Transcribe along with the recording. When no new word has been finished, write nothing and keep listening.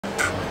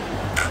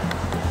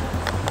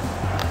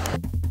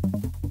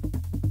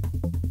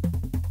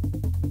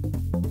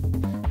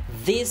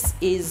This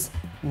is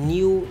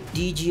new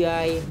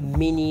DJI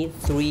Mini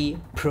 3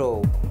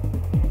 Pro.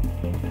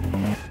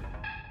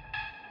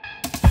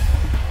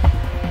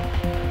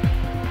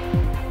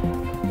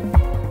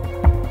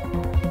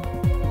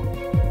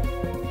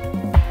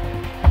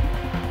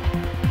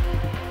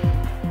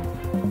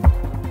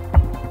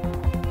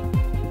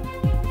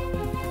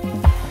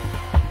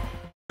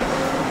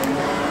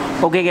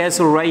 Okay guys,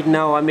 so right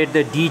now I'm at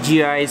the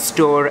DJI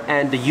store,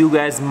 and you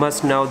guys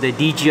must know the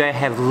DJI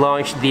have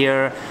launched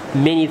their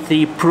Mini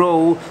 3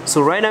 Pro.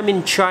 So right now I'm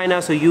in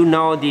China, so you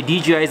know the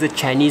DJI is a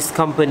Chinese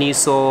company,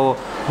 so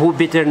who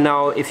better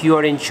now if you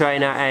are in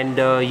China and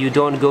you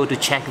don't go to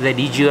check the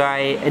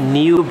DJI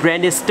new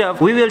branded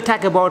stuff. We will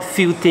talk about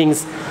few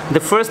things. The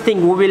first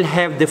thing, we will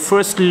have the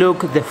first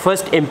look, the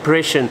first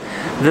impression.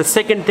 The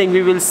second thing,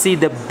 we will see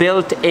the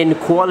built-in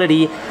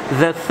quality.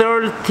 The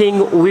third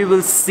thing, we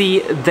will see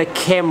the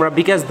camera,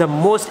 because the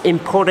most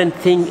important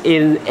thing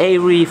in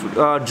every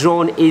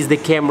drone is the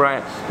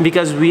camera,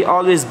 because we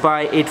always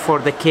buy it for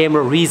the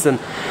camera reason.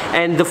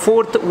 And the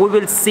fourth, we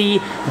will see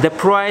the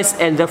price,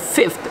 and the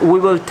fifth, we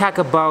will talk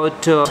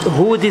about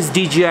who this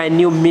DJI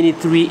new Mini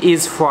 3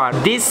 is for.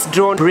 This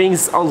drone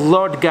brings a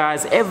lot,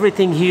 guys.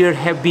 Everything here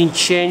have been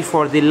changed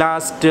for the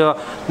last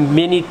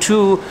Mini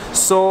 2,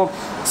 so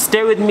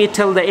stay with me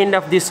till the end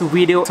of this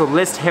video. So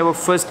let's have a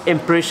first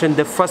impression,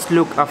 the first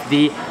look of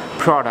the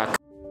product.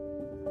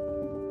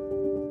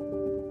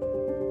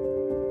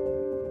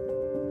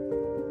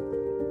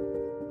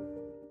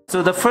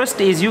 So the first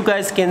is, you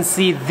guys can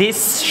see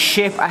this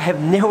shape. I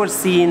have never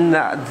seen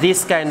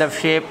this kind of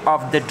shape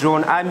of the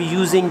drone. I'm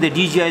using the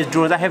DJI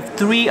drones. I have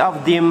 3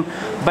 of them,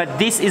 but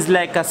this is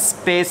like a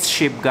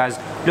spaceship, guys.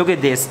 Look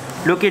at this.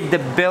 Look at the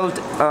build.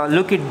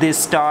 Look at this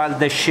style.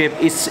 The shape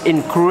is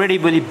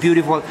incredibly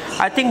beautiful.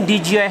 I think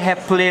DJI have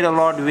played a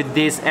lot with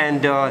this,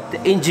 and the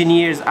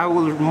engineers, I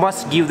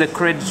must give the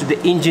credit to the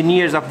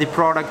engineers of the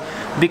product,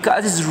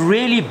 because it's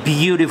really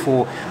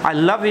beautiful. I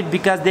love it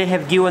because they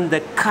have given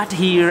the cut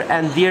here,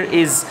 and there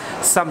is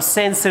some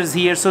sensors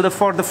here. So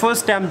for the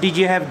first time,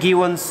 DJI have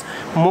given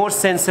more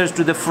sensors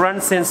to the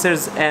front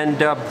sensors and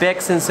back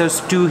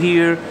sensors too.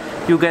 Here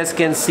you guys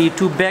can see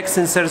 2 back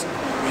sensors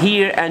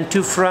here and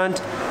 2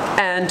 front,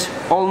 and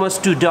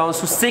almost 2 down.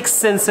 So 6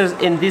 sensors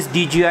in this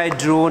DJI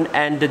drone,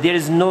 and there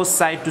is no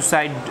side to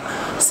side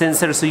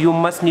sensor, so you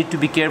must need to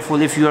be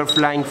careful if you are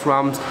flying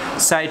from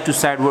side to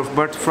side,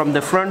 but from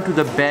the front to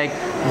the back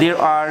there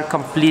are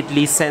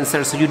completely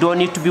sensors, so you don't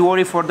need to be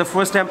worried for the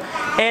first time.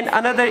 And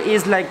another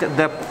is like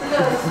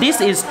this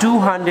is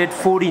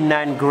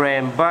 249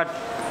 gram, but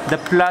the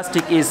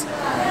plastic is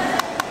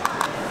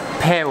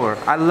pure.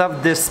 I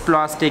love this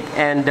plastic,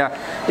 and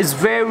it's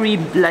very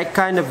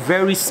kind of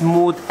very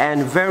smooth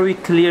and very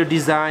clear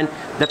design.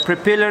 The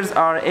propellers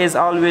are as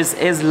always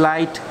as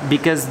light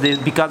because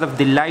of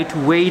the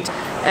lightweight,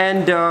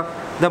 and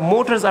the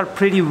motors are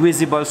pretty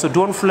visible, so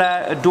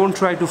don't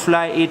try to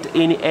fly it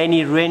in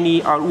any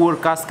rainy or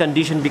overcast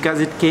condition,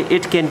 because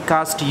it can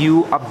cost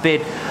you a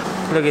bit.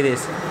 Look at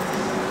this.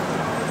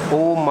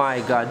 Oh my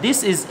god,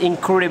 this is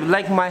incredible.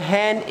 Like, my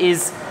hand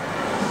is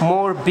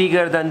more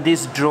bigger than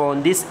this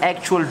drone. This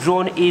actual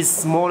drone is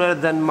smaller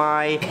than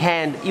my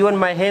hand. Even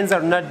my hands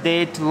are not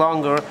that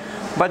longer,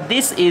 but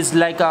this is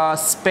like a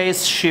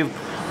spaceship.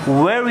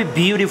 Very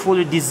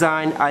beautifully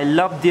designed. I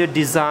love their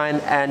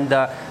design, and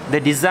the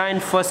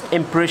design first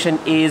impression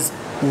is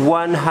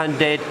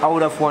 100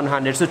 out of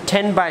 100. So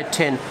 10 by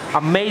 10.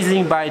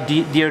 Amazing by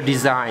their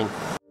design.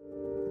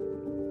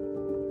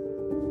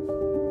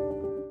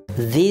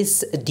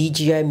 This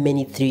DJI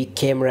Mini 3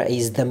 camera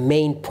is the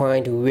main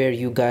point where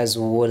you guys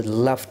would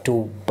love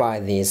to buy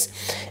this.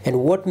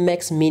 And what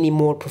makes Mini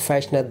more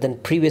professional than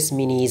previous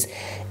Minis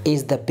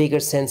is the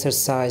bigger sensor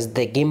size.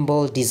 The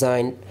gimbal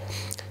design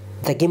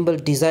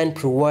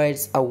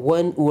provides a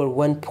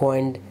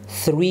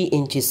 1/1.3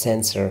 inches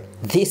sensor.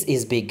 This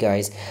is big,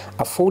 guys.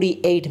 A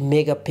 48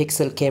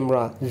 megapixel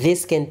camera.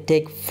 This can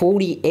take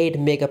 48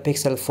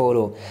 megapixel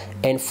photo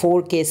and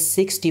 4K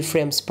 60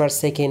 frames per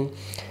second.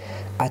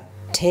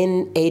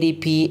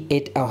 1080p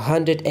at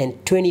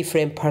 120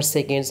 frames per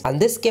second,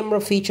 and this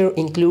camera feature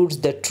includes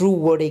the true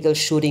vertical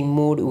shooting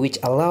mode, which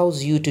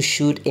allows you to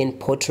shoot in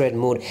portrait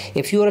mode.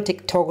 If you are a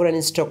TikToker and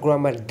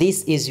Instagrammer,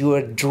 this is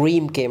your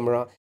dream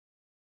camera.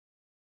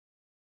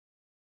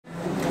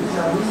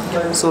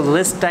 So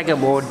let's talk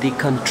about the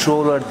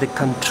controller. The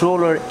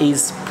controller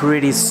is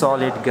pretty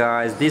solid,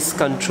 guys. This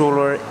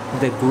controller,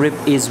 the grip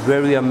is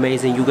very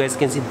amazing. You guys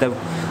can see the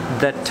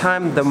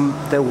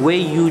way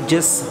you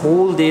just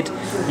hold it,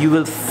 you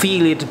will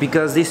feel it,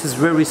 because this is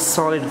very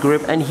solid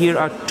grip. And here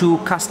are 2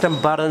 custom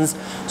buttons,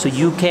 so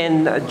you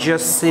can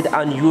just sit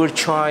on your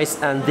choice,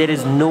 and there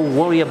is no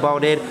worry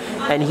about it.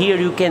 And here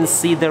you can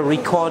see the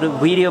record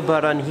video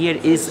button. Here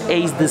is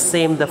the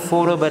same, the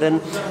photo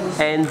button,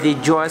 and the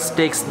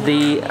joysticks,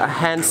 the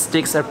hand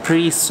sticks are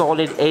pretty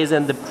solid as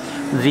and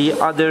the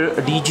other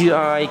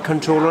DJI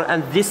controller.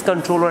 And this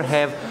controller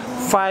have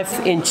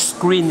 5-inch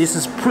screen. This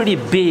is pretty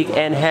big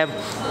and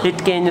it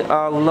can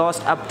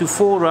last up to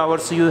 4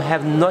 hours, so you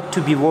have not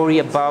to be worried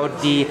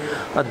about the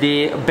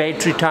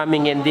battery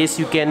timing. And this,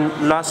 you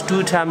can last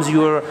 2 times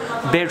your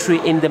battery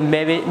in the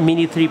Mavic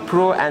Mini 3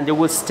 Pro and they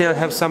will still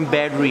have some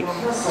battery.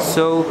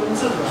 So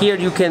here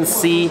you can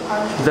see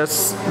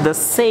the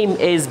same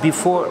as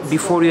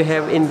before you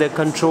have in the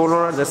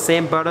controller, the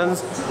same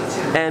buttons,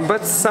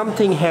 but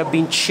something have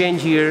been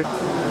changed here.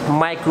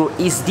 Micro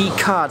SD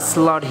card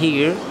slot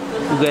here,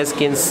 you guys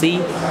can see,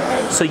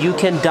 so you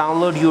can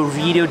download your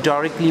video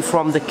directly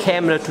from the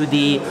camera to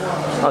the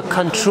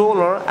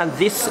controller. And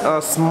this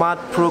Smart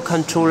Pro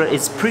controller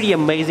is pretty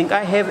amazing.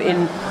 I have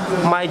in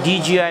my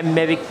DJI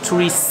Mavic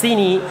 3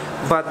 Cine,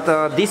 but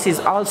this is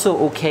also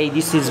okay.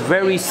 This is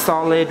very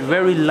solid,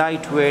 very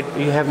lightweight,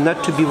 you have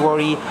not to be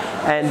worried,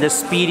 and the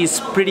speed is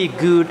pretty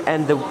good,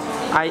 and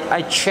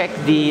I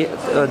checked the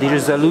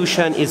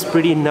resolution is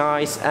pretty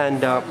nice,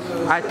 and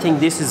I think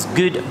this is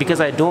good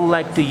because I don't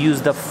like to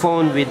use the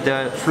phone with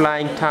the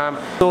flying time.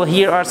 So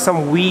here are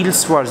some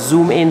wheels for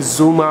zoom in,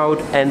 zoom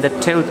out, and the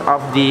tilt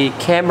of the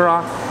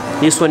camera.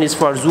 This one is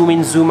for zoom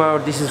in, zoom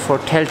out. This is for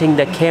tilting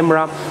the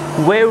camera.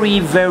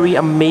 Very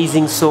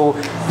amazing. So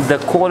the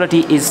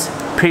quality is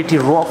pretty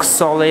rock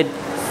solid,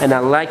 and I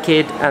like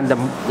it, and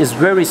it's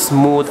very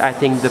smooth. I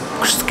think the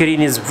screen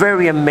is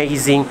very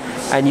amazing,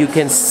 and you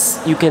can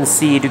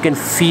see it, you can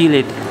feel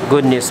it.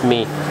 Goodness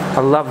me, I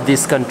love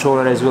this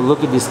controller as well.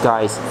 Look at this,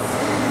 guys.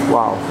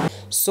 Wow.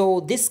 So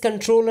this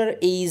controller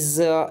is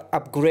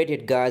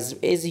upgraded, guys.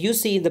 As you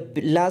see, the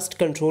last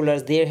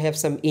controllers, they have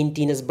some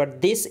antennas, but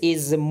this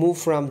is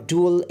moved from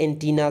dual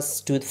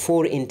antennas to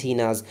 4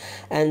 antennas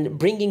and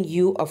bringing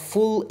you a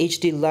full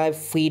HD live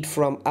feed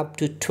from up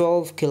to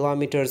 12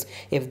 kilometers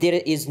if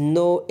there is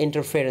no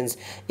interference.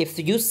 If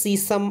you see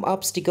some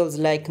obstacles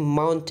like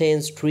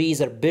mountains,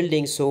 trees, or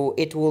buildings, so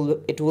it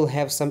will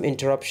have some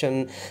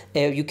interruption.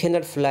 You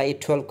cannot fly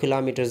at 12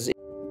 kilometers.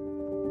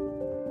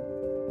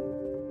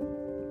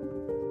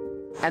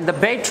 And the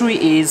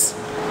battery is,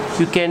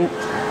 you can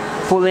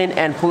pull in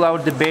and pull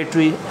out the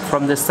battery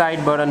from the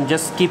side button.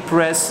 Just keep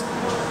press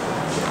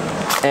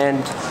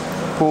and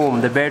boom,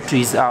 the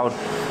battery is out.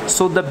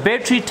 So the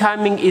battery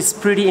timing is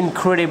pretty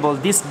incredible.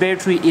 This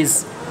battery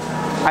is,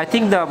 I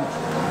think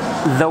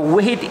the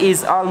weight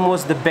is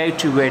almost the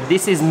battery weight.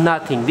 This is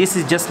nothing. This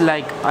is just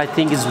like, I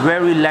think it's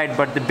very light,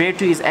 but the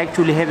battery is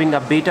actually having a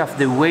bit of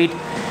the weight.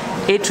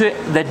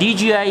 The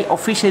DJI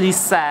officially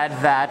said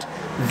that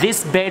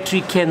this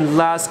battery can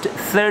last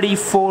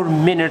 34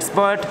 minutes,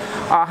 but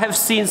I have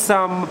seen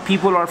some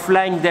people are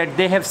flying that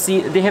they have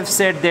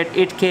said that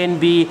it can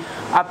be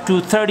up to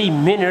 30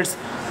 minutes.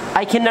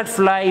 I cannot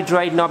fly it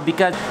right now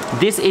because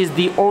this is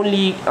the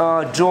only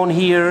drone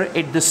here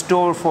at the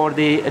store for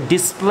the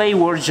display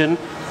version.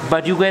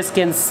 But you guys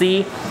can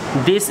see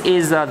this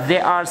is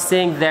they are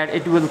saying that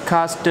it will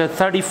cost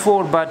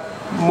 34, but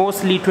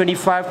mostly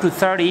 25 to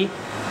 30.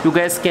 You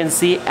guys can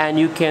see, and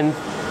you can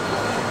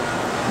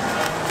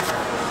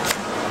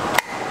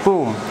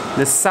boom,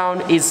 the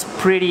sound is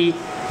pretty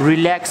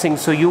relaxing,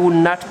 so you will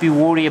not be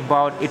worried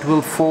about it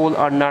will fall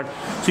or not.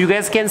 So you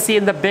guys can see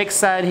in the back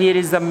side here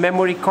is the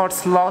memory card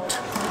slot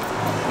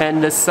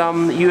and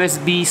some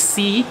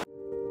USB-C.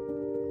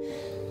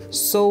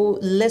 So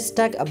let's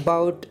talk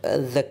about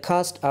the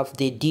cost of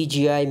the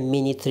DJI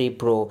Mini 3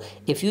 Pro.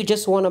 If you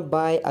just want to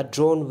buy a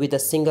drone with a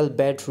single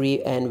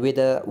battery and with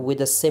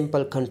a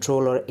simple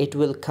controller, it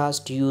will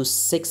cost you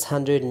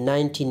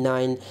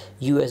 $699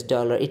 US.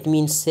 It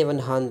means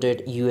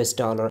 $700 US.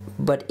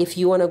 But if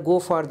you want to go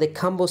for the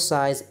combo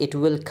size, it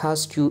will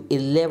cost you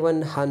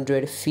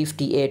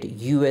 $1,158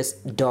 US.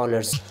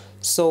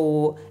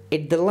 So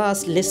at the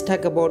last, let's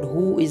talk about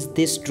who is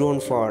this drone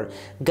for.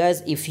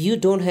 Guys, if you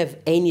don't have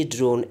any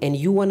drone and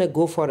you want to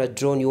go for a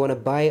drone, you want to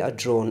buy a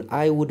drone,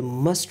 I would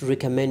must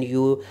recommend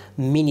you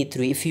Mini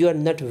 3. If you are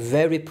not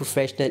very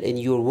professional and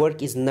your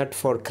work is not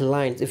for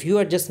clients, if you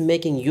are just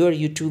making your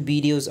YouTube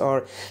videos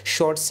or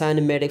short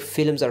cinematic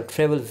films or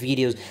travel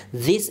videos,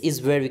 this is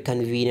very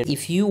convenient.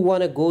 If you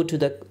want to go to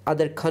the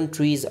other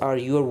countries or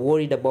you're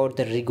worried about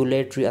the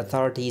regulatory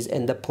authorities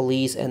and the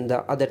police and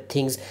the other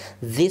things,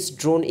 this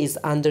drone is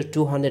under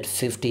 250,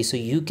 so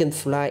you can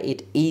fly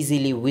it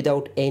easily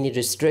without any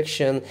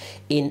restriction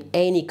in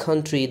any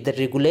country. The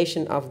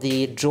regulation of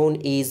the drone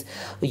is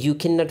you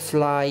cannot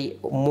fly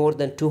more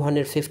than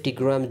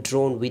 250-gram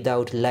drone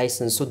without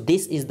license. So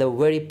this is the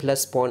very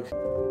plus point.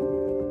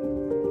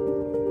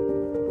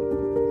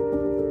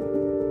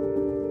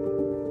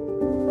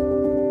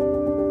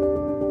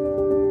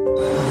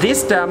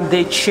 This time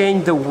they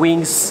changed the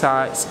wing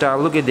style.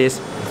 Look at this.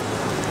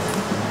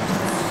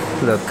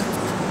 Look.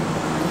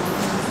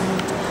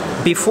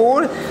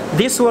 Before,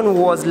 this one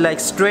was like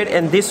straight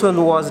and this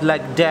one was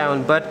like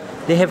down, but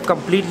they have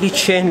completely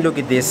changed. Look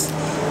at this.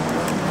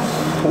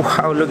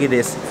 Wow, look at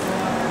this.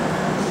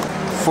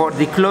 For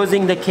the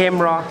closing the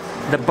camera,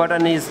 the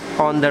button is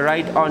on the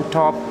right on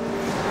top.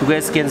 You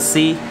guys can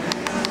see.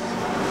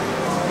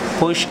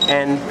 Push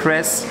and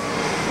press.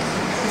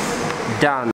 Done.